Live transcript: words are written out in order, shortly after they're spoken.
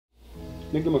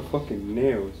Look at my fucking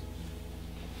nails.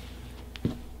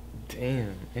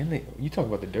 Damn. And you talk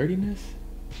about the dirtiness?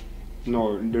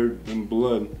 No, dirt and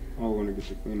blood. I don't want to get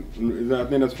the clean. I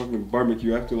think that's fucking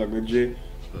barbecue. I have to like legit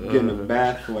get in a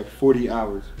bath for like 40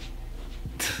 hours.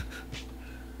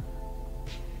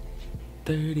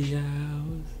 30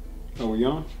 hours. Oh, we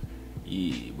on?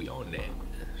 Yeah, we on that.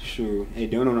 Sure. Hey,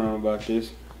 don't know about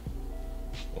this.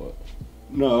 What?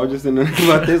 No, I was just in the,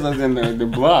 about this. I was in the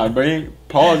blog, but ain't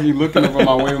pause. You looking over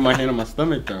my way with my hand on my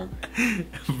stomach though.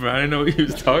 Bro, I didn't know what he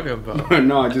was talking about.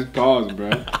 No, just pause,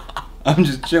 bro. I'm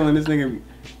just chilling. This nigga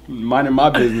minding my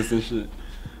business and shit.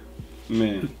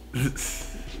 Man.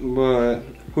 But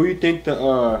who you think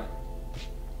the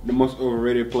most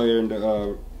overrated player and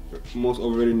the most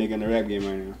overrated nigga in the rap game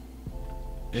right now?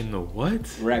 In the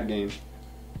what? Rap game.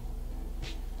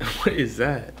 What is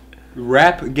that?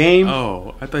 Rap game?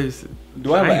 Oh, I thought you said.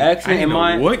 Do I have an accent? I didn't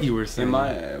know what you were saying. Am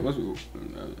I?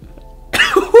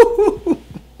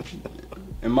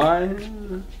 Am I?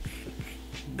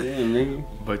 Damn, nigga.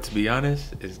 But to be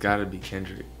honest, it's gotta be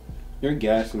Kendrick. You're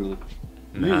gassing me.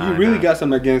 Nah, you really got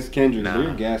something against Kendrick. Nah. But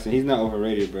you're gassing. He's not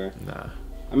overrated, bro. Nah.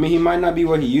 I mean, he might not be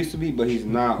what he used to be, but he's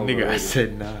not overrated. Nigga, I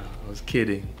said nah. I was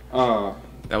kidding.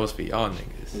 That was for y'all I was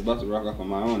niggas. about to rock off on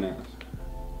my own ass.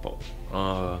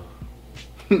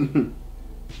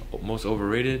 Most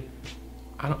overrated?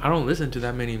 I don't listen to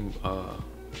that many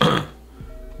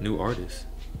new artists.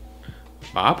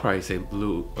 But I'll probably say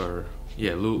Lil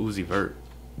Uzi Vert.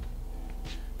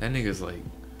 That nigga's like,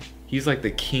 he's like the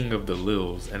king of the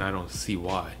Lils, and I don't see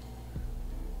why.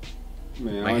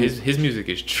 Man, like his music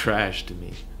is trash to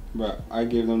me. But I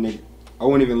give them nigga. I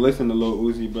wouldn't even listen to Lil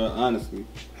Uzi, bro. Honestly,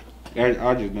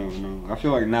 I just don't know. I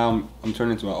feel like now I'm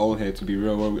turning into an old head, to be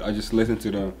real. Where I just listen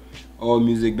to the old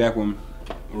music back when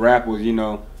rap was,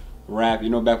 rap.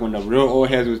 Back when the real old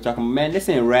heads was talking, man, this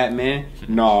ain't rap, man.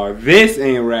 No, this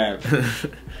ain't rap.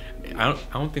 I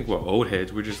don't think we're old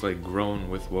heads. We're just like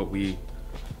grown with what we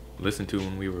listened to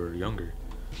when we were younger.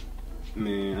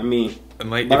 Man, I mean, and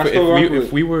like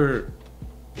if we were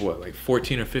what, like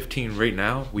 14 or 15 right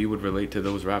now, we would relate to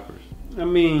those rappers. I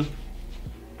mean,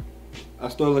 I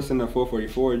still listen to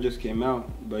 444. It just came out,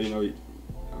 but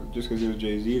just because it was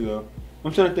Jay-Z though.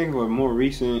 I'm trying to think of a more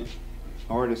recent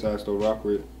artist I still rock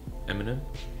with. Eminem?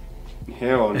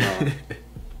 Hell no.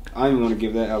 I don't even want to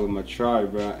give that album a try,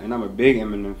 bro. And I'm a big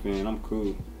Eminem fan. I'm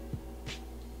cool.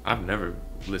 I've never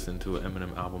listened to an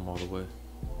Eminem album all the way.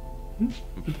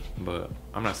 But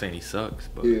I'm not saying he sucks,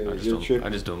 but yeah, I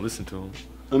just don't listen to him.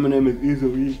 Eminem is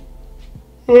easily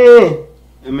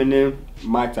Eminem,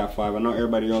 my top 5. I know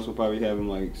everybody else will probably have him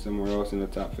like somewhere else in the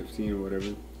top 15 or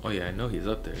whatever. Oh yeah, I know he's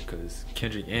up there because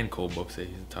Kendrick and Cole both say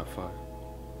he's the top 5.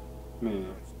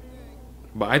 Man.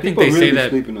 But I think they say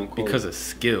that because of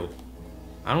skill.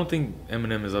 I don't think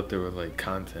Eminem is up there with like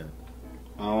content.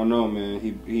 I don't know, man.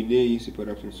 He did used to put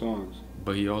up some songs.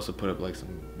 But he also put up like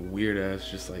some weird ass,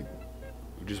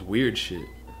 just weird shit.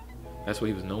 That's what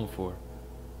he was known for.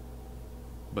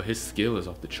 But his skill is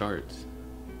off the charts.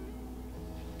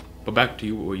 But back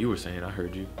to what you were saying, I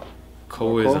heard you.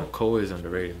 Cole is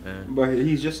underrated, man. But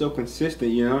he's just so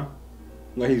consistent,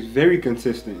 Like he's very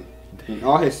consistent. And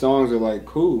all his songs are like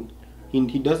cool.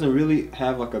 He doesn't really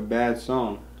have like a bad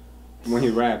song when he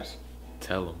raps.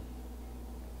 Tell him.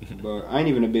 But I ain't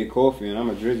even a big Cole fan. I'm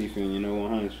a Drizzy fan,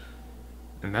 100.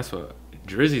 And that's what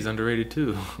Drizzy's underrated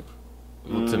too.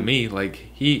 Well, to me, like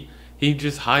he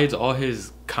just hides all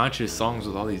his conscious songs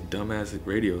with all these dumbass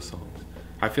radio songs.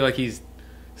 I feel like he's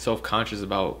self-conscious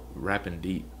about rapping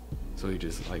deep, so he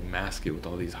just like mask it with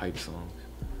all these hype songs.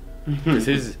 Cause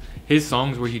his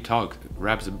songs where he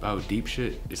raps about deep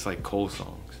shit, it's like Cole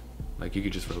songs. Like you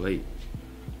could just relate.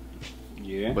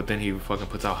 Yeah. But then he fucking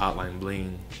puts out Hotline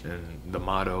Bling and The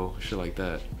Motto, shit like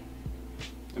that.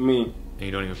 I mean, and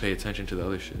you don't even pay attention to the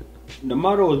other shit. The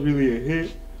Motto was really a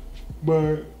hit,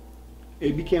 but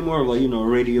it became more of like, a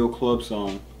radio club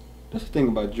song. That's the thing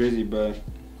about Drizzy, but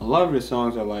a lot of his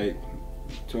songs are like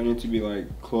turning to be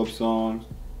like club songs.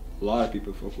 A lot of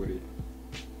people fuck with it.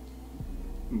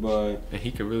 But and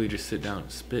he could really just sit down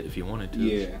and spit if he wanted to.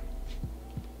 Yeah.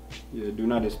 Yeah, Do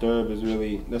Not Disturb is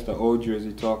really, that's the old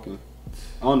Drizzy talking.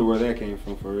 I don't know where that came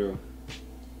from for real.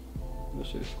 That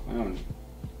shit's clowny.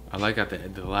 I like at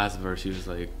the last verse he was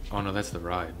like, oh no, that's The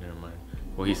Ride, never mind.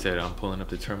 Well, he said, I'm pulling up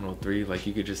to Terminal 3. Like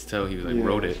you could just tell he was like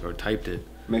wrote it or typed it.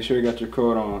 Make sure you got your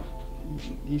code on.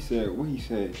 He said, what he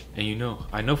said? And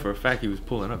I know for a fact he was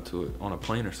pulling up to it on a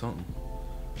plane or something.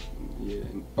 Yeah.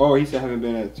 Oh, he said I haven't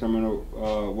been at Terminal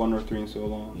 1 or 3 in so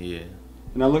long. Yeah.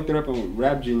 And I looked it up on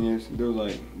Rap Genius. There was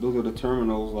like, those are the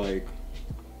terminals like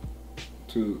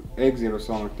to exit or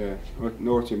something like that,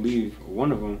 or to leave.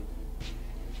 One of them.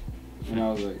 And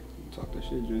I was like, talk that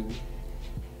shit, Drizzy.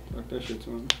 Talk that shit to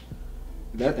him.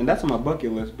 That's on my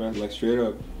bucket list, bro. Like straight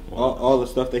up, all the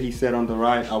stuff that he said on the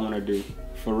ride, I want to do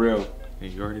for real.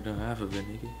 And you already done half of it,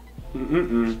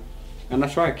 nigga. And I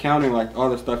tried counting like all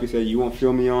the stuff he said. You won't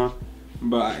feel me on,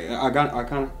 but I got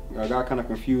kind of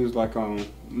confused like on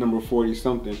number 40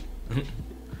 something,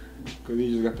 cause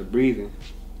he just got the breathing.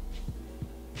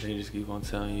 They just keep on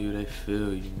telling you they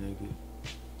feel you, nigga.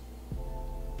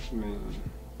 Man.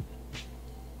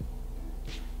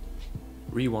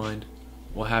 Rewind.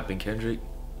 What happened, Kendrick?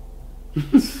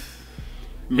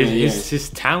 Man, his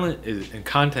talent and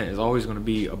content is always going to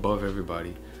be above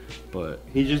everybody, but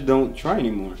he just don't try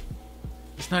anymore.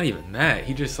 It's not even that.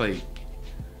 He just like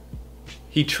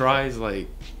he tries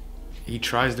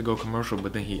to go commercial,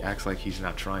 but then he acts like he's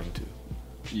not trying to.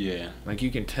 Yeah. Like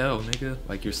you can tell, nigga.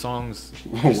 Like your songs.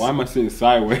 Why am I sitting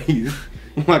sideways?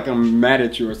 Like I'm mad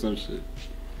at you or some shit.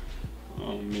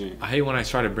 Oh man. I hate when I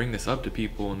try to bring this up to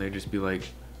people and they just be like,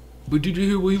 "But did you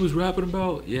hear what he was rapping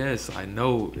about?" Yes, I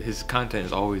know his content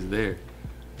is always there,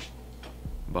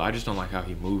 but I just don't like how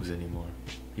he moves anymore.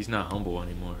 He's not humble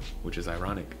anymore, which is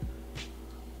ironic.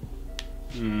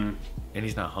 And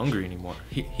he's not hungry anymore.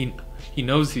 He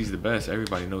knows he's the best.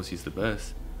 Everybody knows he's the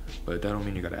best, but that don't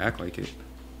mean you gotta act like it.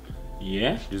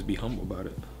 Yeah. Just be humble about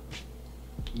it.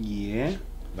 Yeah.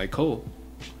 Like Cole.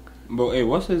 But hey,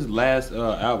 what's his last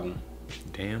album?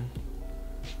 Damn.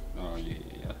 Oh yeah.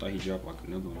 I thought he dropped like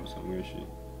another one or some weird shit.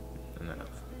 Nah.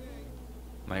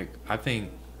 Like I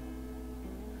think.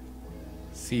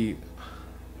 See,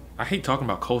 I hate talking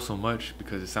about Cole so much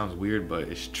because it sounds weird, but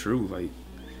it's true. Like,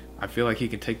 I feel like he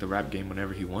can take the rap game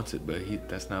whenever he wants it, but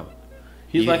that's not.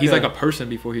 He's like a person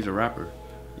before he's a rapper.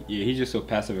 Yeah, he's just so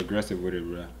passive aggressive with it,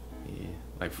 bro. Yeah,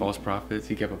 like false prophets.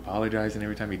 He kept apologizing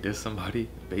every time he dissed somebody,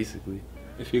 basically.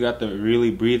 If you got the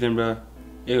really breathing, bro,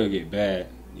 it would get bad.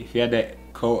 If you had that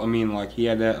he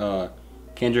had that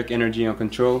Kendrick energy on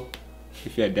Control.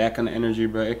 If you had that kind of energy,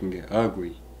 bro, it can get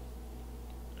ugly.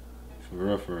 For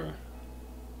real, for real.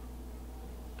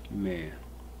 Man.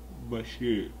 But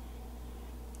shit.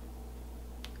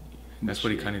 That's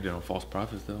what he kind of did on False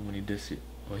Prophets, though, when he dissed it.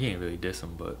 Well, he ain't really diss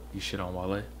him, but he shit on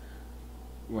Wale.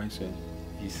 What he said?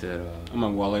 He said, I'm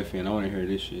a Wale fan. I want to hear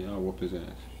this shit. I'll whoop his ass.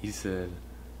 He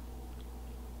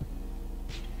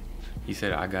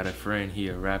said, I got a friend, he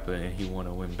a rapper, and he want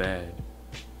to win bad.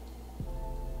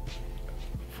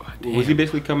 Damn. Was he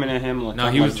basically coming at him like,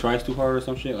 no, he tries too hard or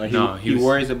some shit? Like he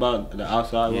worries about the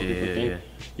outside, what people think.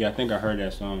 Yeah, I think I heard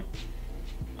that song.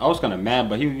 I was kind of mad,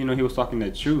 but he was talking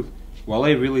the truth.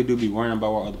 Wale really do be worrying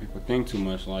about what other people think too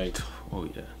much. Like, oh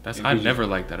yeah, I never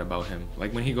liked that about him.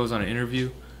 Like when he goes on an interview,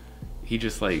 he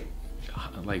just like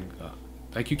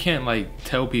you can't like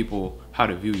tell people how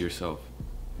to view yourself.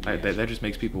 Like, that just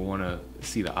makes people want to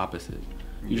see the opposite.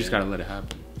 You just gotta let it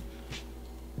happen.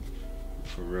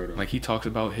 For real though. Like he talks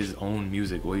about his own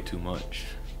music way too much,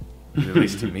 at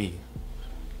least to me.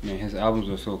 Man, his albums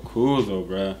are so cool though,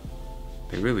 bruh.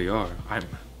 They really are.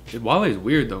 Wale's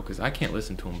weird though, cause I can't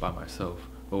listen to him by myself.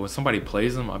 But when somebody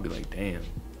plays him, I'll be like, damn.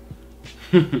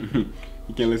 You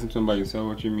can't listen to him by yourself?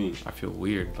 What you mean? I feel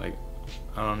weird. Like,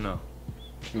 I don't know.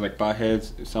 Like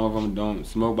potheads, some of them don't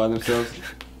smoke by themselves.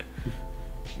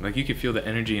 Like you can feel the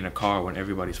energy in a car when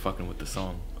everybody's fucking with the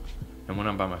song, and when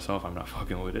I'm by myself, I'm not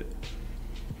fucking with it.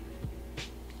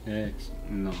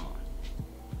 No.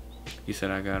 He said,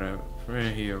 I got a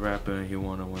friend, he a rapper, and he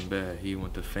wanna win bad. He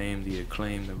want the fame, the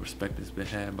acclaim, the respect that's been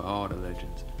had by all the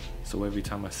legends. So every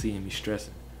time I see him, he's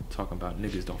stressing, talking about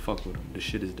niggas don't fuck with him. The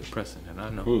shit is depressing, and I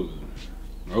know.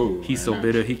 He's so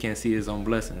bitter, he can't see his own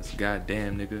blessings. God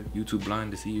damn, nigga, you too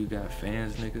blind to see you got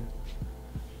fans, nigga.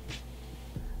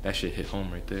 That shit hit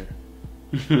home right there.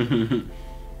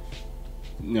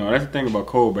 No, that's the thing about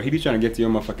Cole, bro. He be trying to get to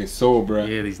your motherfucking soul, bro.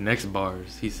 Yeah, these next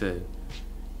bars. He said,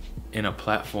 in a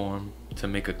platform to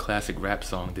make a classic rap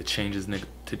song that change a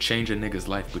nigga's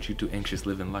life, but you too anxious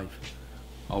living life.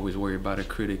 Always worry about a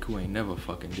critic who ain't never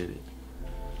fucking did it.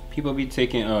 People be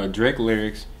taking Drake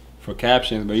lyrics for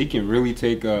captions, but you can really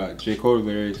take J. Cole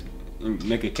lyrics and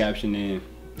make a caption and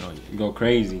go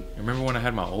crazy. Remember when I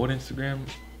had my old Instagram?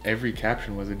 Every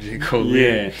caption was a J. Cole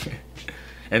lyric. Yeah.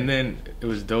 And then it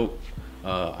was dope.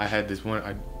 I had this one,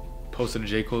 I posted a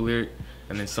J. Cole lyric,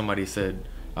 and then somebody said,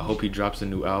 I hope he drops a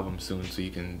new album soon so you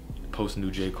can post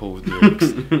new J. Cole's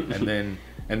lyrics. and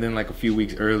then like a few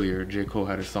weeks earlier, J. Cole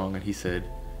had a song and he said,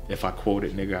 if I quote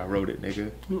it, nigga, I wrote it,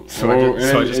 nigga. So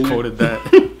I just quoted that.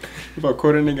 If I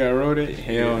quote it, nigga, I wrote it?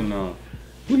 Hell no.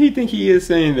 Who do you think he is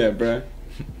saying that, bruh?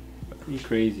 He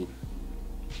crazy.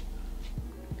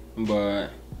 But,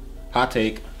 hot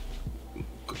take.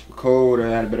 Cole would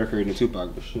have had a better career than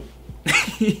Tupac, but shit.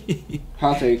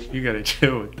 Hot take. You gotta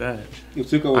chill with that. If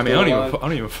Tupac was I mean, still I alive,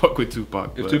 don't even fuck with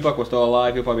Tupac. if But Tupac was still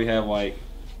alive, he'd probably have like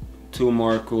 2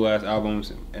 more cool ass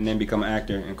albums and then become an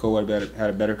actor. And Cole would have had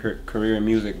a better career in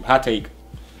music. Hot take.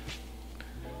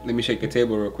 Let me shake the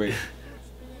table real quick.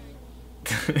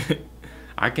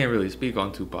 I can't really speak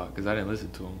on Tupac because I didn't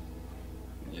listen to him.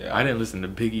 Yeah, I didn't listen to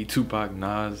Biggie, Tupac,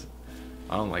 Nas.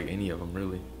 I don't like any of them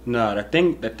really. Nah, the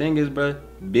thing is, bro,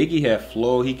 Biggie had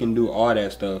flow. He can do all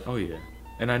that stuff. Oh yeah,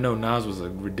 and I know Nas was a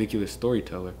ridiculous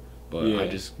storyteller, but Yeah.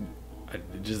 just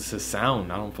a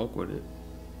sound. I don't fuck with it.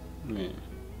 Man.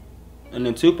 And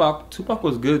then Tupac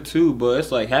was good too, but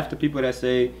it's like half the people that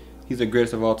say he's the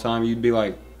greatest of all time, you'd be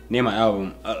like, name an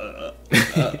album.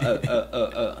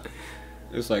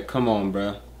 It's like, come on,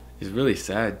 bro. It's really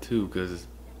sad too because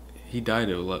he died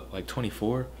at like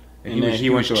 24, and And then he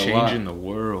was went through a lot. changing the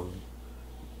world.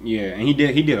 Yeah, and he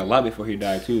did a lot before he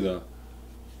died too, though.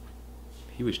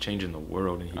 He was changing the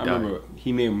world, and he I died. remember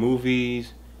he made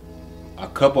movies, a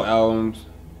couple albums.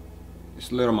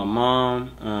 It's Little My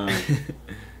Mom.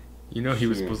 You know, he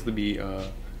was Yeah. supposed to be.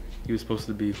 He was supposed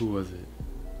to be. Who was it?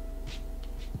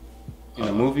 In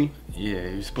a movie. Yeah,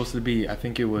 he was supposed to be. I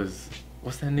think it was.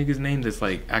 What's that nigga's name that's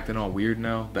like acting all weird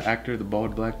now? The actor, the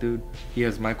bald black dude. He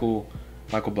has Michael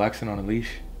Blackson on a leash.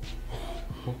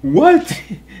 What?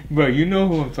 Bro, you know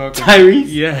who I'm talking Tyrese? about.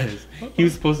 Yes. He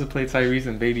was supposed to play Tyrese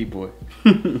in Baby Boy.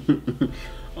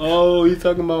 Oh, you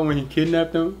talking about when he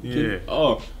kidnapped him? Yeah.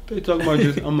 Oh, they talking about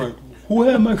just. I'm like, who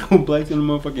had Michael Blackson on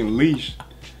a motherfucking leash?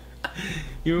 I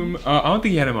don't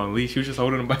think he had him on a leash. He was just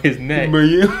holding him by his neck. But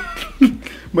yeah,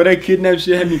 but that kidnap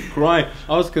shit had me crying.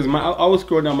 I was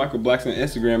scrolling down Michael Blackson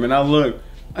Instagram and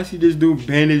I see this dude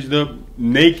bandaged up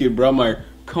naked, bro. I'm like,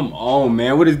 come on,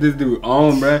 man, what is this dude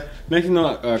on, bro? Next thing you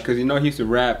know, cause you know he used to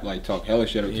rap, like talk hella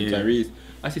shit up to Yeah. Tyrese.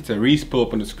 I see Tyrese pull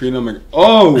up on the screen. I'm like,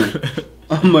 oh,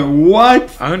 I'm like,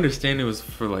 what? I understand it was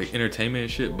for like entertainment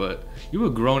and shit, but you a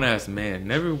grown ass man.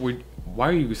 Why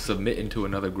are you submitting to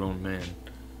another grown man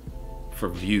for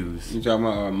views? You talking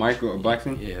about Michael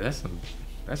Blackson? Yeah,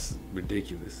 that's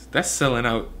ridiculous. That's selling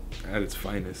out at its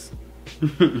finest. I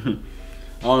don't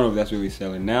know if that's really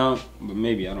selling now, but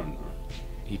maybe, I don't know.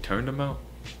 He turned him out.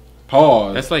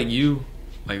 Pause. That's like you,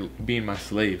 like being my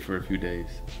slave for a few days,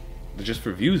 but just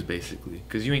for views basically,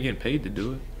 because you ain't getting paid to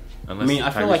do it. I mean, I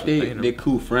feel like they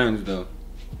cool friends though.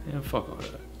 Yeah, fuck all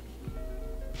that.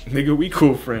 Nigga, we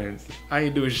cool friends. I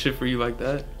ain't doing shit for you like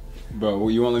that. Bro,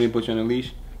 you won't let me put you on a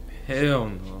leash? Hell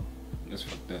no. That's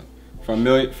fucked up. For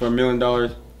 $1 million?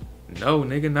 No,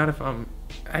 nigga, not if I'm.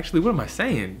 Actually, what am I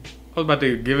saying? I was about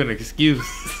to give an excuse.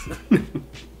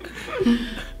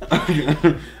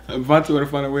 Vontae would have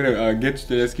found a way to get you to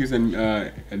the excuse and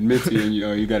admit to you,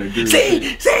 and you gotta do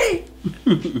it.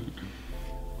 See.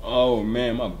 Oh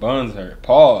man, my buns hurt.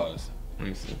 Pause. Let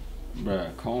me see.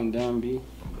 Bruh, calm down, B.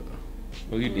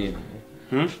 What you did?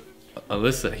 Hmm?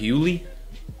 Alyssa Hewley?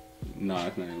 Nah,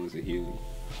 it's not Alyssa Hewley.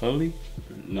 Hully?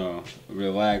 No,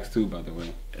 relax too, by the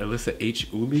way. Alyssa H.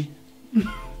 Uli?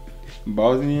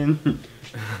 Bosnian?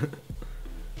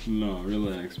 No,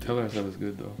 relax. Tell her that was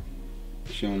good though.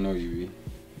 She don't know you, B.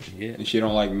 Yeah. And she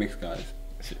don't like mixed guys.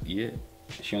 Yeah.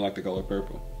 She don't like the color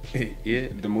purple. Yeah.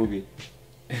 The movie.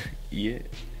 Yeah.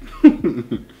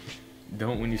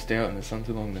 Don't when you stay out in the sun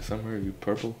too long in the summer, you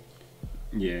purple?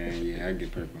 Yeah, I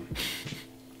get purple.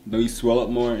 Don't you swell up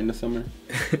more in the summer?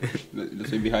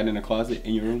 So you be hiding in a closet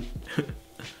in your room?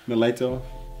 The lights off?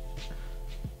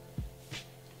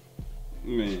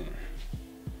 Man.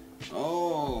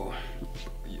 Oh.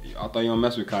 I thought you don't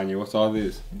mess with Kanye. What's all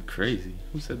this? Crazy.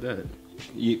 Who said that?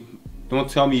 You, don't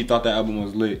tell me you thought that album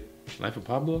was lit. Life of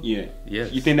Pablo? Yeah.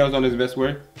 Yes. You think that was on his best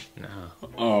work? Nah.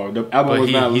 Oh, the album But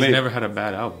was not he's lit. never had a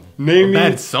bad album. Name a me-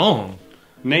 bad song.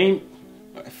 Name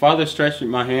Father Stretch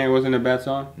My Hand wasn't a bad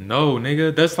song. No,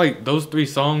 nigga. That's like those 3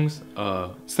 songs.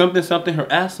 Something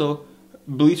her asshole.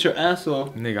 Bleach her asshole.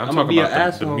 Nigga, I'm I'ma talking be an about the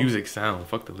asshole. music sound.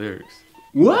 Fuck the lyrics.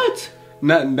 What?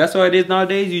 That's all it is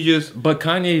nowadays. You just But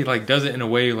Kanye like does it in a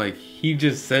way like he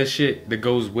just says shit that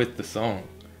goes with the song.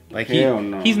 Like Hell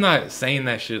no. he's not saying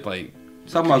that shit like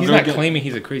talking about he's girl not get- claiming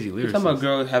he's a crazy lyricist. talking about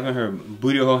girl having her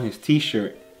booty hole in his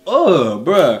t-shirt. Ugh,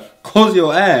 bruh. Close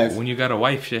your ass. When you got a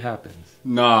wife, shit happens.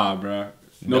 Nah, bruh.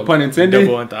 No Double- pun intended.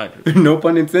 Double entendre. No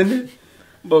pun intended.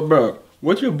 But bruh,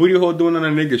 what's your booty hole doing on a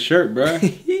nigga's shirt, bruh?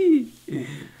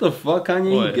 The fuck,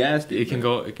 Kanye? What? You gassed it. It can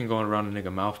go around a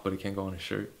nigga mouth, but it can't go on his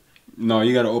shirt. No,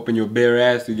 you gotta open your bare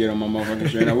ass to get on my motherfucking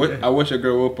shirt. I wish a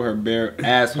girl would put her bare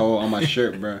asshole on my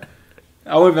shirt, bruh.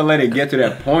 I wouldn't even let it get to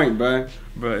that point, bruh.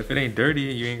 Bro, if it ain't dirty,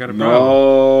 you ain't got a problem.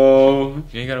 No.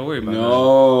 You ain't gotta worry about that.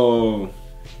 No.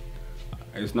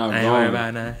 It's not I ain't worried wrong.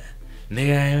 about that.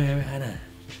 Nigga, I ain't worried about that.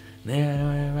 Nigga, I ain't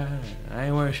worried about that. I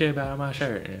ain't worried shit about my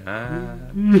shirt.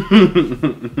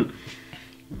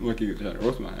 Look, you try to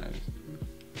roast my ass.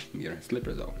 Get her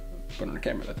slippers off. Put on the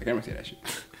camera. Let the camera see that shit.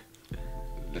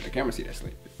 Let the camera see that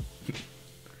slip.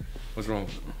 What's wrong?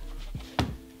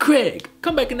 Craig,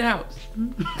 come back in the house.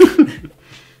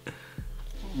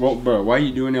 Well, bro, why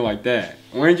you doing it like that?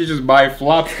 Why didn't you just buy a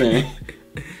flop stand?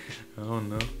 I don't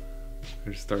know. I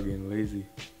just start getting lazy.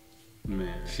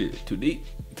 Man. Shit, too deep.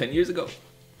 10 years ago.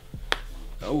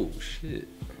 Oh, shit.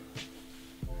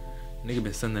 Nigga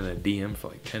been sending a DM for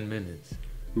like 10 minutes.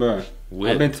 Bro,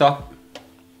 Whip. I've been talking.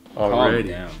 Already.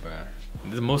 Calm down, bro.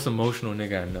 The most emotional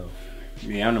nigga I know.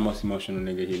 Yeah, I'm the most emotional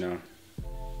nigga you know.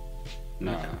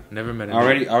 Nah. Never met a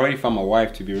I already found my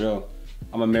wife, to be real.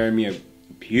 I'm gonna marry me a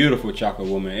beautiful chocolate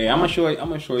woman. Hey, I'm gonna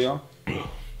show y'all.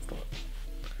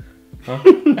 Huh?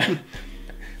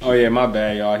 Oh yeah, my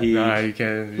bad, y'all. Nah, you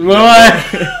can't. What?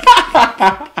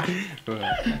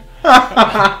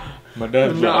 My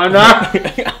dad's No, no.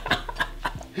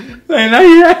 Like, now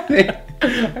you acting.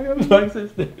 I got black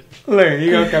sister. Look,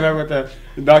 you gonna come out with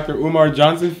the Dr. Umar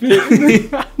Johnson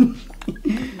fit.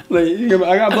 Like,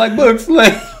 I got black books.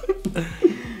 Like,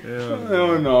 I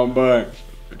don't know, but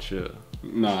Chill.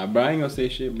 nah, bro, I ain't gonna say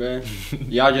shit, bro.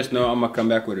 Y'all just know I'm gonna come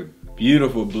back with a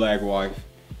beautiful black wife.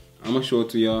 I'm gonna show it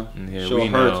to y'all. Yeah, show we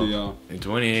her know. to y'all. In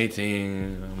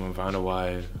 2018, I'm gonna find a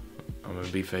wife. I'm gonna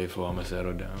be faithful. I'm gonna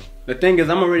settle down. The thing is,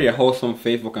 I'm already a wholesome,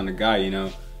 faithful kind of guy, you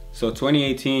know. So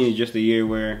 2018 is just a year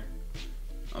where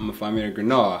I'm gonna find me a girl.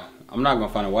 No, I'm not gonna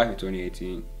find a wife in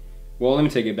 2018. Well, let me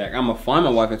take it back. I'm gonna find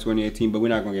my wife in 2018, but we're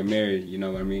not gonna get married. You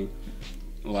know what I mean?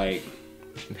 Like,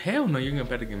 Hell no, you're gonna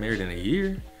better get married in a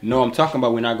year. no, I'm talking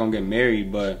about we're not gonna get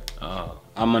married, but Oh,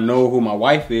 I'm gonna know who my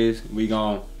wife is. We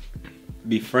gonna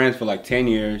be friends for like 10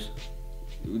 years.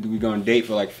 We gonna date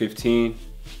for like 15.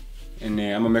 And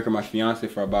then I'm gonna make her my fiance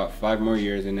for about 5 more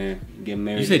years and then get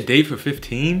married. you said date for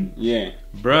 15, Yeah.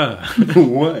 bruh.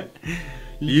 What?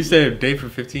 You said date for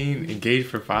 15, engaged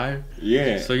for 5.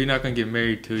 Yeah. So you're not gonna get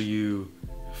married till you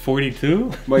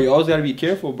 42? But you always gotta be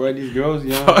careful, bro. These girls, you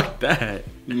know. Fuck that.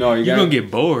 No, you You're gotta gonna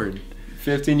get bored.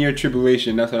 15-year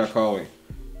tribulation. That's what I call it.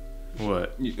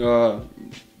 What?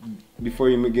 Before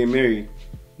you get married,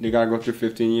 they gotta go through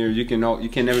 15 years. You can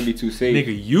never be too safe.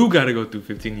 Nigga, you gotta go through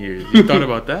 15 years. You thought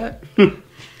about that?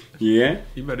 Yeah.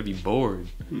 You better be bored.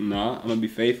 Nah, I'm gonna be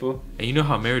faithful. And you know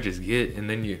how marriages get, and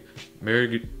then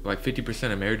like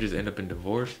 50% of marriages end up in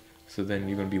divorce. So then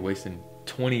you're gonna be wasting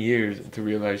 20 years to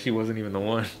realize she wasn't even the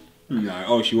one. Nah,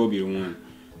 oh, she will be the one,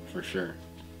 for sure.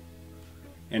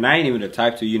 And I ain't even the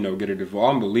type to, get a divorce.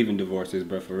 I don't believe in divorces,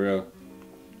 bro, for real.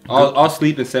 I'll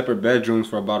sleep in separate bedrooms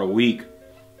for about a week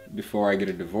before I get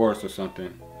a divorce or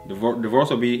something. Divorce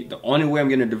will be, the only way I'm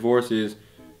getting a divorce is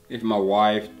if my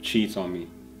wife cheats on me.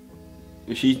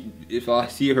 If I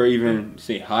see her even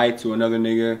say hi to another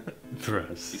nigga,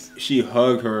 Bruh. she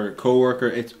hug her coworker,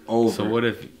 it's over. So what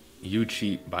if you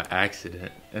cheat by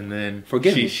accident and then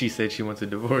Forgive me. she said she wants a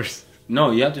divorce?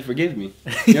 No, you have to forgive me.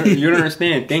 You don't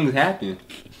understand. Things happen.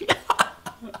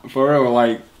 For real,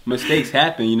 like, mistakes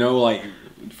happen, like,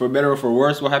 for better or for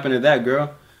worse, what happened to that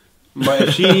girl? But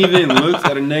if she even looks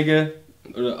at a nigga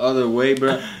the other way,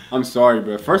 bro, I'm sorry,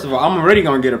 bro. First of all, I'm already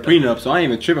gonna get a prenup, so I ain't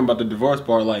even tripping about the divorce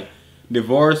part. Like,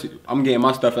 divorce, I'm getting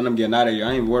my stuff and I'm getting out of here.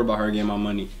 I ain't worried about her getting my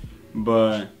money.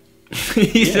 But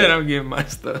He said I'm getting my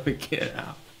stuff and get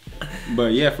out.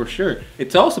 But yeah, for sure.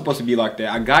 It's all supposed to be like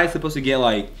that. A guy's supposed to get,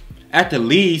 like, at the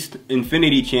least,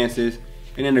 infinity chances.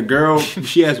 And then the girl,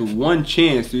 she has one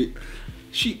chance.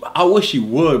 I wish she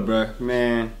would, bruh.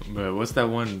 Man. But what's that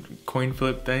one coin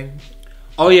flip thing?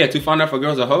 Oh, yeah, to find out if a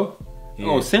girl's a hoe? Yeah.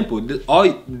 Oh, simple.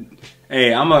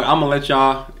 Hey, I'm gonna let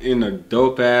y'all in a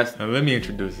dope ass. Now, let me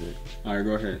introduce it. All right,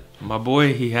 go ahead. My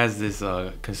boy, he has this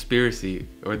conspiracy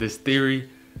or this theory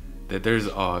that there's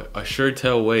a sure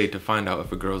tell way to find out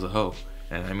if a girl's a hoe.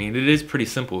 And I mean, it is pretty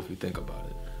simple if you think about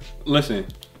it. Listen,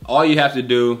 all you have to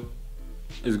do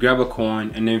is grab a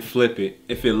coin and then flip it.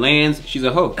 If it lands, she's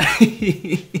a hoe.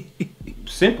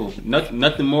 Simple.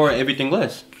 Nothing more, everything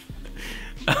less.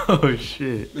 Oh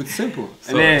shit. It's simple.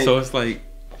 So it's like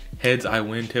heads I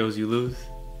win, tails you lose?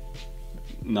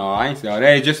 No, I ain't say all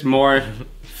that. It's just more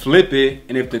flip it,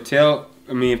 and if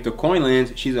the coin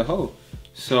lands, she's a hoe.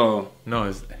 So no,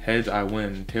 it's heads I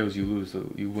win, tails you lose.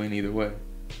 So you win either way.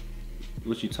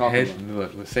 What you talking about?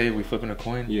 Look, let's say we flipping a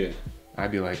coin. Yeah.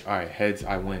 I'd be like, all right, heads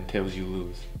I win, tails you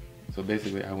lose. So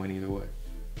basically, I win either way.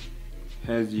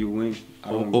 Heads you win.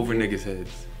 Over niggas'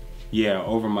 heads. Yeah,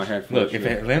 over my head. Look, if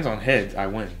it lands on heads, I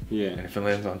win. Yeah. And if it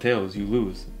lands on tails, you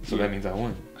lose. So that means I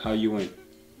win. How you win?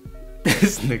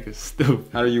 This nigga stupid.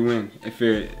 How do you win? If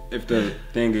the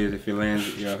thing is, if it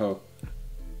lands, you're a hoe.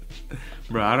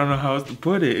 Bro, I don't know how else to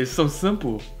put it. It's so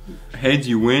simple. Heads,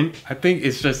 you win. I think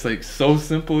it's just like so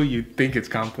simple you think it's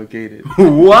complicated.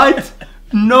 What?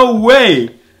 No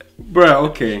way, bro.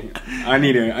 Okay, I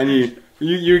need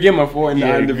you get my full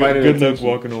undivided good attention.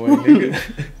 luck walking away,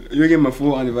 nigga. You get my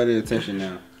full undivided attention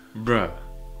now. Bruh.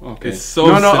 Okay. It's so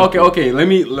no, simple. okay.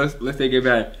 Let's take it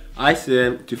back. I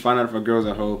said to find out if a girl's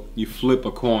a hoe, you flip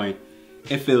a coin.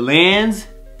 If it lands,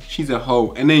 she's a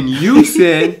hoe. And then you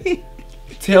said,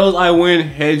 tails I win,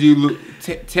 heads you lose.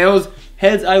 Tails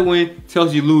heads I win,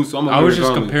 tails you lose. So I'm I was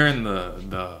just comparing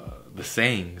the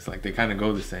sayings, like they kind of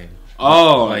go the same.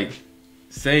 Oh, like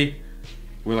say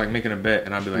we're like making a bet,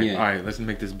 and I'll be like, yeah. all right, let's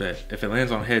make this bet. If it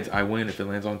lands on heads, I win. If it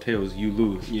lands on tails, you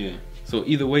lose. Yeah. So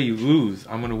either way you lose,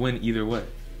 I'm gonna win either way.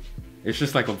 It's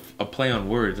just like a play on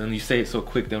words, and you say it so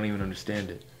quick they don't even understand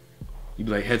it. You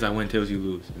be like, heads I win, tails you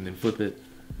lose, and then flip it.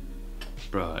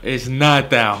 Bruh, it's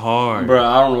not that hard. Bruh,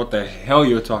 I don't know what the hell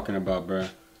you're talking about, bruh.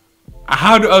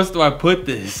 How else do I put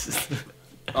this?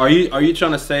 Are you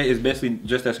trying to say it's basically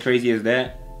just as crazy as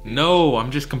that? No,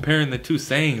 I'm just comparing the two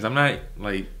sayings. I'm not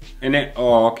like. And then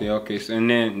okay. So and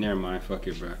then never mind. Fuck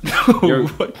it, bro.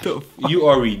 What the fuck? You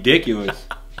are ridiculous.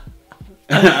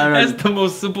 That's the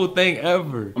most simple thing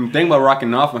ever. I'm thinking about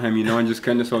rocking off on him, and just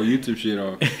cutting this whole YouTube shit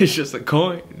off. It's just a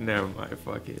coin. Never mind.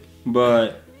 Fuck it.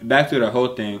 But back to the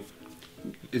whole thing.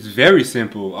 It's very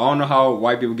simple. I don't know how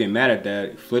white people get mad at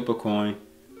that. Flip a coin.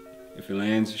 If it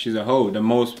lands, she's a hoe. The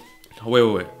most. Wait.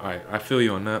 All right, I feel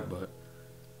you on that, but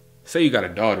say you got a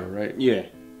daughter, right? Yeah.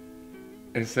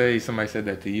 And say somebody said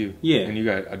that to you. Yeah. And you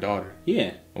got a daughter.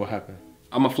 Yeah. What happened?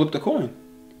 I'm gonna flip the coin.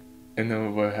 And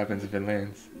then what happens if it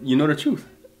lands? You know the truth.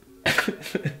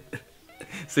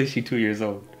 Say she's 2 years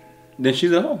old. Then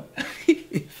she's a hoe.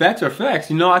 Facts are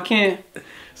facts. I can't.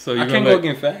 So I can't go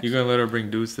against facts. You're gonna let her bring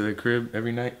dudes to the crib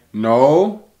every night?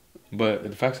 No. But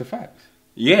the facts are facts.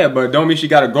 Yeah, but don't mean she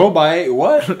gotta go by it.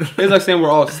 What? It's like saying we're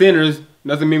all sinners.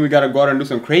 Doesn't mean we gotta go out and do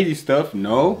some crazy stuff.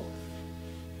 No.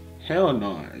 Hell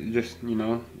no. Just,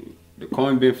 the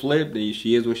coin been flipped, and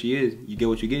she is what she is. You get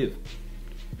what you give.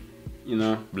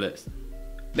 Blessed.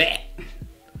 Bah.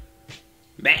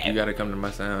 Bah. You gotta come to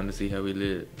my sound to see how we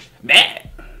live. Bah.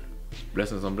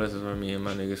 Blessings on blessings on me and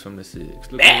my niggas from the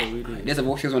six. Look Bah. at what we did. There's a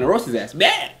voice on the roast's ass.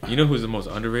 Bah. You know who's the most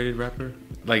underrated rapper?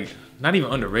 Like, not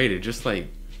even underrated, just like,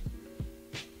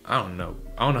 I don't know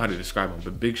how to describe him,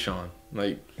 but Big Sean.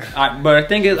 Like, but the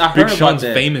thing is, I heard Big about Sean's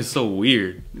that. fame is so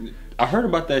weird. I heard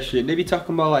about that shit. They be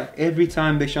talking about like every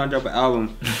time Big Sean drop an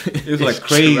album, it's like It's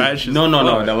crazy. trash as No.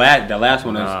 fuck. The last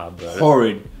one is bro.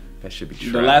 horrid. That should be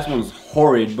trash. The last one's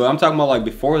horrid. But I'm talking about like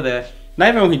before that. Not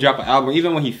even when he dropped an album.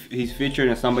 Even when he's featured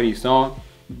in somebody's song.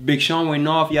 Big Sean went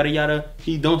off. Yada yada.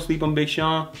 He don't sleep on Big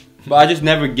Sean. But I just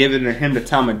never given him the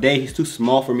time of day. He's too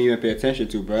small for me to pay attention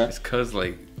to, bruh. It's cause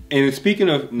like. And speaking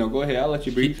of, no, go ahead. I'll let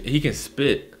you breathe. He can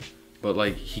spit, but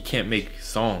like he can't make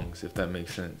songs, if that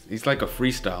makes sense. He's like a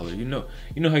freestyler. You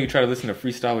know how you try to listen to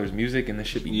freestylers' music and this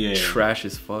shit be trash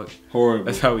as fuck. Horrible.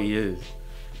 That's how he is.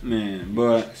 Man,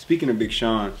 but speaking of Big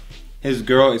Sean, his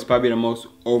girl is probably the most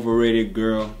overrated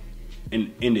girl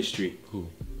in industry. Who?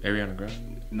 Ariana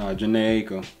Grande? No, Janae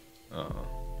Aiko.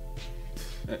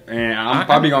 And I'm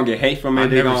probably gonna get hate from it.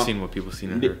 I've never seen what people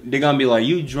seen in her. They're gonna be like,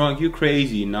 you drunk, you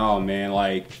crazy. No, man,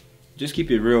 like, just keep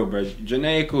it real, bro.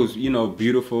 Janae Aiko's,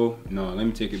 beautiful. No, let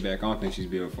me take it back. I don't think she's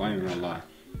beautiful. I ain't gonna lie.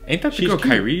 Ain't that the girl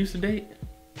cute. Kyrie used to date?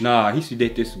 Nah, he used to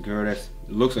date this girl that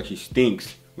looks like she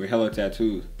stinks with hella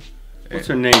tattoos. What's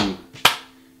her name?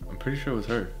 I'm pretty sure it was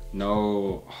her.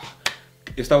 No,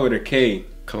 it started with a K.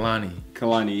 Kalani.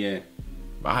 Kalani,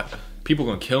 yeah. People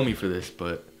gonna kill me for this,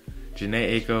 but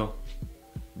Janae Aiko,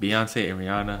 Beyonce and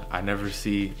Rihanna, I've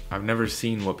never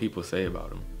seen what people say about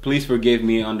them. Please forgive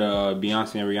me on the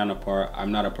Beyonce and Rihanna part.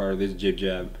 I'm not a part of this jib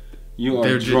jab.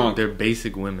 They're drunk. They're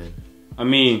basic women. I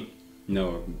mean,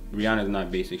 no, Rihanna's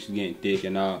not basic. She's getting thick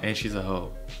and she's a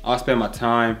hoe. I'll spend my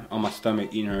time on my stomach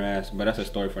eating her ass, but that's a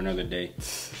story for another day.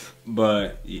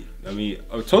 But I mean,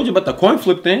 I told you about the coin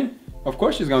flip thing. Of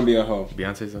course she's gonna be a hoe.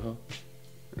 Beyonce's a hoe?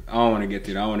 I don't want to get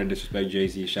to that. I don't want to disrespect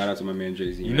Jay-Z. Shout out to my man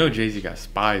Jay-Z. You know Jay-Z got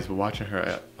spies, but watching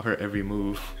her every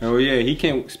move. Oh yeah, he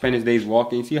can't spend his days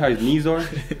walking. You see how his knees are?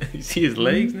 You see his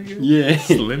legs, nigga? Yeah.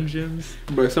 Slim Jims.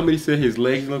 But somebody said his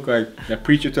legs look like that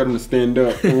preacher told him to stand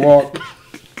up and walk.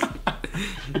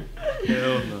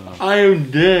 Hell no. I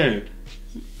am dead.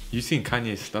 You seen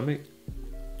Kanye's stomach?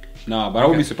 Nah, but I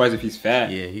wouldn't be surprised if he's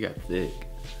fat. Yeah, he got thick.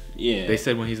 Yeah. They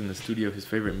said when he's in the studio, his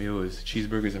favorite meal is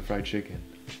cheeseburgers and fried chicken.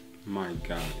 My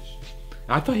gosh.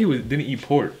 I thought he didn't eat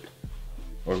pork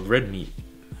or red meat.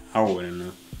 I wouldn't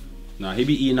know. Nah, he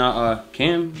be eating out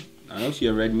Cam. I know she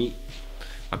a red meat.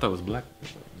 I thought it was black.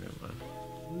 Never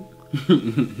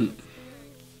mind.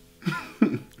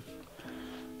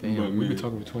 Damn, we've been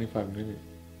talking for 25 minutes.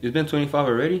 It's been 25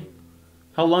 already?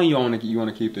 How long you wanna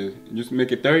keep this? Just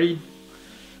make it 30?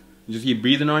 Just keep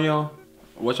breathing on y'all?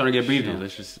 What y'all to get breathing on?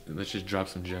 Let's just drop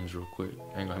some gems real quick.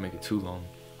 I ain't gonna make it too long.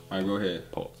 Alright, go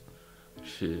ahead. Pause.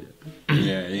 Shit.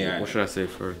 Yeah. What should I say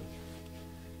first?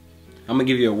 I'm gonna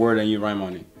give you a word and you rhyme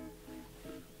on it.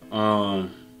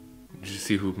 Did you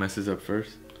see who messes up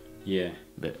first? Yeah.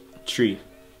 Bet. Tree.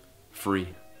 Free.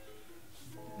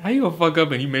 How you gonna fuck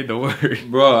up and you made the word?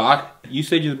 Bro, you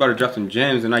said you was about to drop some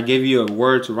gems and I gave you a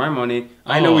word to rhyme on it.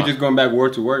 I know we just going back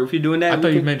word to word. If you're doing that, I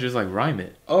thought you meant just like rhyme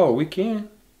it. Oh, we can.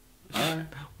 Alright.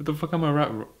 What the fuck am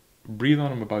I breathe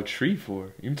on him about tree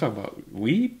for? You talking about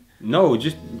weed? No,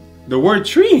 just the word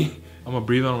tree. I'm gonna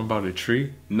breathe on him about a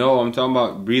tree? No, I'm talking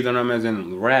about breathe on him as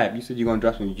in rap. You said you're gonna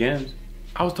drop some gems.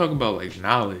 I was talking about like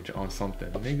knowledge on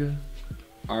something, nigga.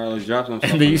 Alright, let's drop some.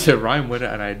 And then you said rhyme with it,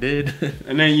 and I did.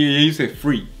 And then you said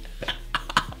free.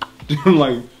 I'm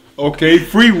like, okay,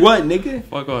 free what, nigga?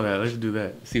 Fuck all that. Let's do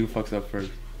that. See who fucks up first.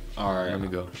 Alright. Let me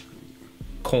go.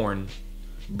 Corn.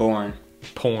 Born.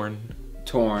 Porn.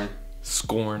 Torn.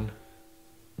 Scorn.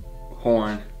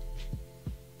 Horn.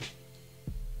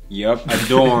 Yup.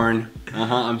 Adorn.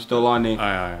 I'm still on it.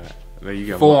 Alright. There you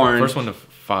got Forn. one. First one to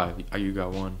 5. You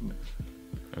got one.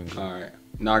 Alright.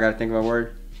 Now I gotta think of a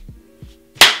word.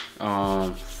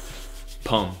 Pum.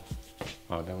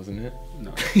 Oh, that wasn't it?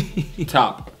 No.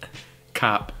 Top.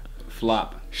 Cop.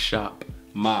 Flop. Shop.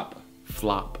 Mop.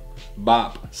 Flop.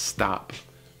 Bop. Stop.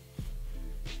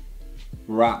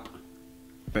 Rap.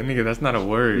 That nigga, that's not a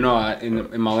word. No,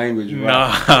 in my language,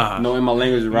 rap. Nah. No, in my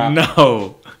language, rap.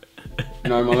 No.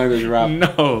 No, in my language, rap.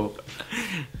 No.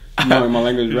 No, in my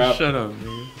language, rap. Shut up,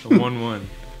 nigga. 1-1.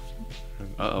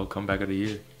 Uh-oh, comeback of the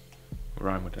year.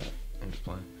 Rhyme with that. I'm just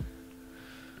playing.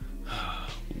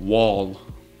 Wall.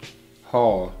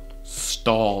 Hall.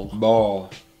 Stall. Ball.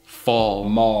 Fall.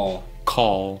 Mall.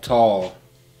 Call. Tall.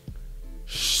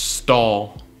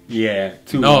 Stall. Yeah.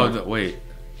 2-1. No, wait.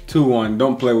 2-1.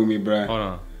 Don't play with me, bruh. Hold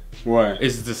on. What?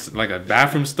 Is this like a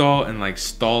bathroom stall and like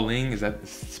stalling? Is that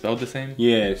spelled the same?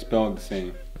 Yeah, it's spelled the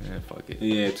same. Yeah, fuck it.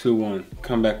 Yeah, 2-1.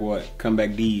 Comeback what?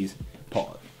 Comeback D's.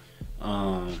 Pause.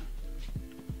 Let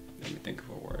me think of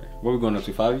a word. What we going up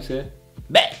to? 5, you said?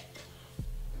 Bet.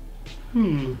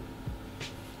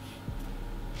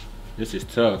 This is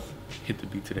tough. Hit the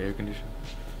beat to the air conditioner.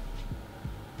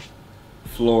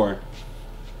 Floor.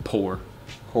 Pour.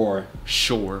 Whore.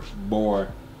 Shore. Bore.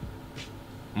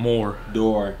 More.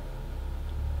 Door.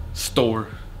 Store.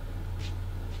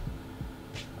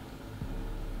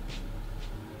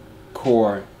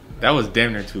 Core. That was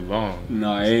damn near too long.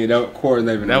 No, that core is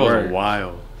not even That a was word.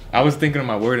 wild. I was thinking of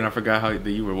my word and I forgot how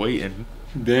that you were waiting.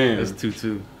 Damn. That's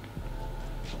 2-2.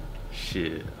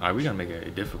 Shit. Alright, we gotta make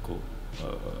it difficult.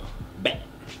 Bet.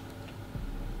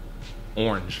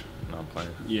 Orange. No, I'm playing.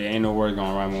 Yeah, ain't no word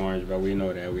gonna rhyme orange, but we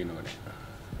know that.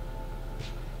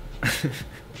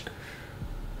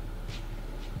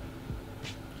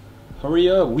 Hurry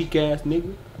up, weak ass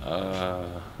nigga.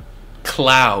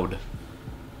 Cloud.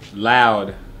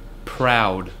 Loud.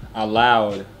 Proud.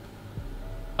 Allowed.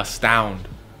 Astound.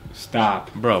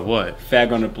 Stop. Bruh, what?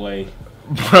 Fag on the play.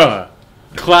 Bruh.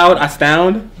 Cloud.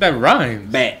 Astound. That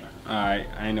rhymes. Bet. Alright,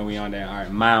 I know we on that.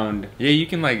 Alright, mound. Yeah, you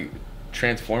can like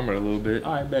transform it a little bit.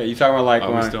 Alright, bet. You talking about like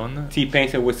we still on that? T-Pain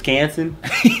said Wisconsin?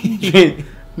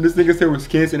 This nigga said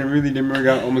Wisconsin and really didn't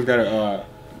almost got a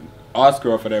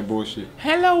Oscar for that bullshit.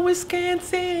 Hello,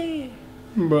 Wisconsin.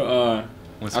 But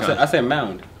Wisconsin. I said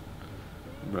mound.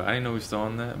 Bro, I didn't know we still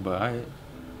on that, but I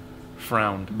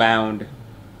frowned. Bound.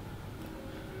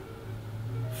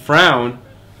 Frown.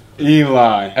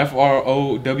 Eli.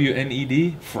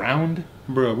 FROWNED. Frowned.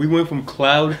 Bro, we went from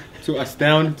cloud to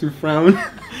astound to frown.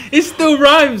 It still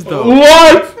rhymes though.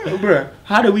 What? Bro,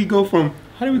 how do we go from?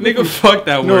 How do we go Nigga, from, fuck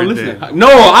that no, word. listen. Then. No,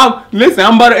 I'm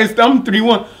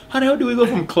 3-1. How the hell do we go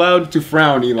from cloud to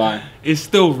frown, Eli? It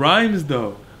still rhymes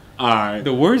though. Alright.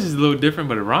 The words is a little different,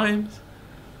 but it rhymes.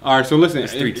 Alright, so listen.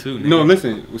 It's 3-2. No,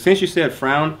 listen. Since you said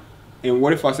frown, and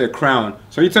what if I said crown?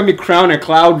 So you tell me crown and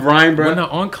cloud rhyme, bro? We're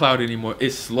not on cloud anymore.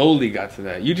 It slowly got to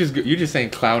that. You're just saying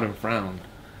cloud and frown.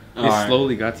 It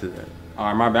slowly got to that.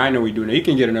 Alright, my bad. I know we doing it. You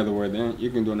can get another word then.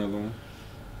 You can do another one.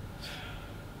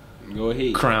 Go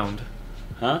ahead. Crowned.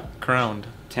 Huh? Crowned.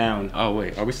 Town. Oh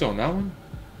wait, are we still on that one?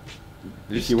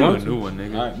 Just you do want a to. new one,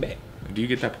 nigga. Alright, bet. Do you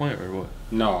get that point or what?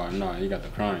 No, you got the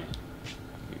crying.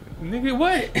 Nigga,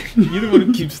 what? You the one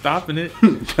who keeps stopping it.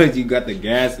 Because you got the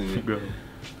gas in it. Go.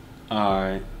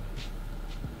 Alright.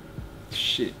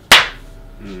 Shit.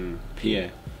 Yeah.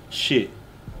 Shit.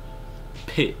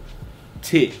 Pit.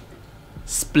 Tit.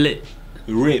 Split.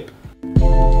 Rip.